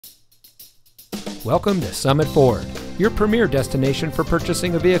Welcome to Summit Ford, your premier destination for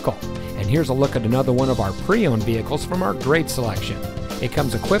purchasing a vehicle. And here's a look at another one of our pre-owned vehicles from our great selection. It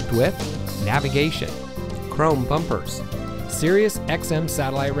comes equipped with navigation, chrome bumpers, Sirius XM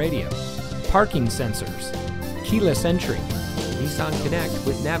satellite radio, parking sensors, keyless entry, Nissan Connect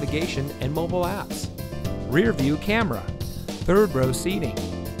with navigation and mobile apps, rear view camera, third row seating,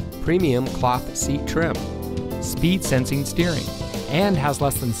 premium cloth seat trim, speed sensing steering, and has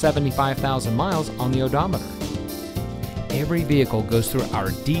less than 75,000 miles on the odometer. Every vehicle goes through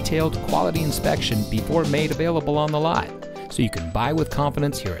our detailed quality inspection before made available on the lot, so you can buy with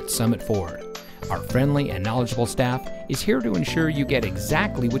confidence here at Summit Ford. Our friendly and knowledgeable staff is here to ensure you get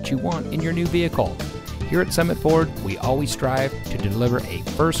exactly what you want in your new vehicle. Here at Summit Ford, we always strive to deliver a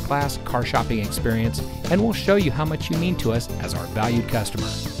first-class car shopping experience, and we'll show you how much you mean to us as our valued customer.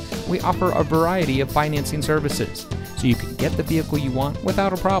 We offer a variety of financing services, so you can get the vehicle you want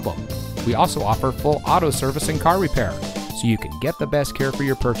without a problem. We also offer full auto service and car repair, so you can get the best care for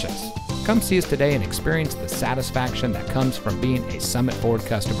your purchase. Come see us today and experience the satisfaction that comes from being a Summit Ford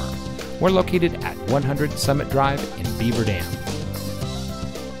customer. We're located at 100 Summit Drive in Beaver Dam.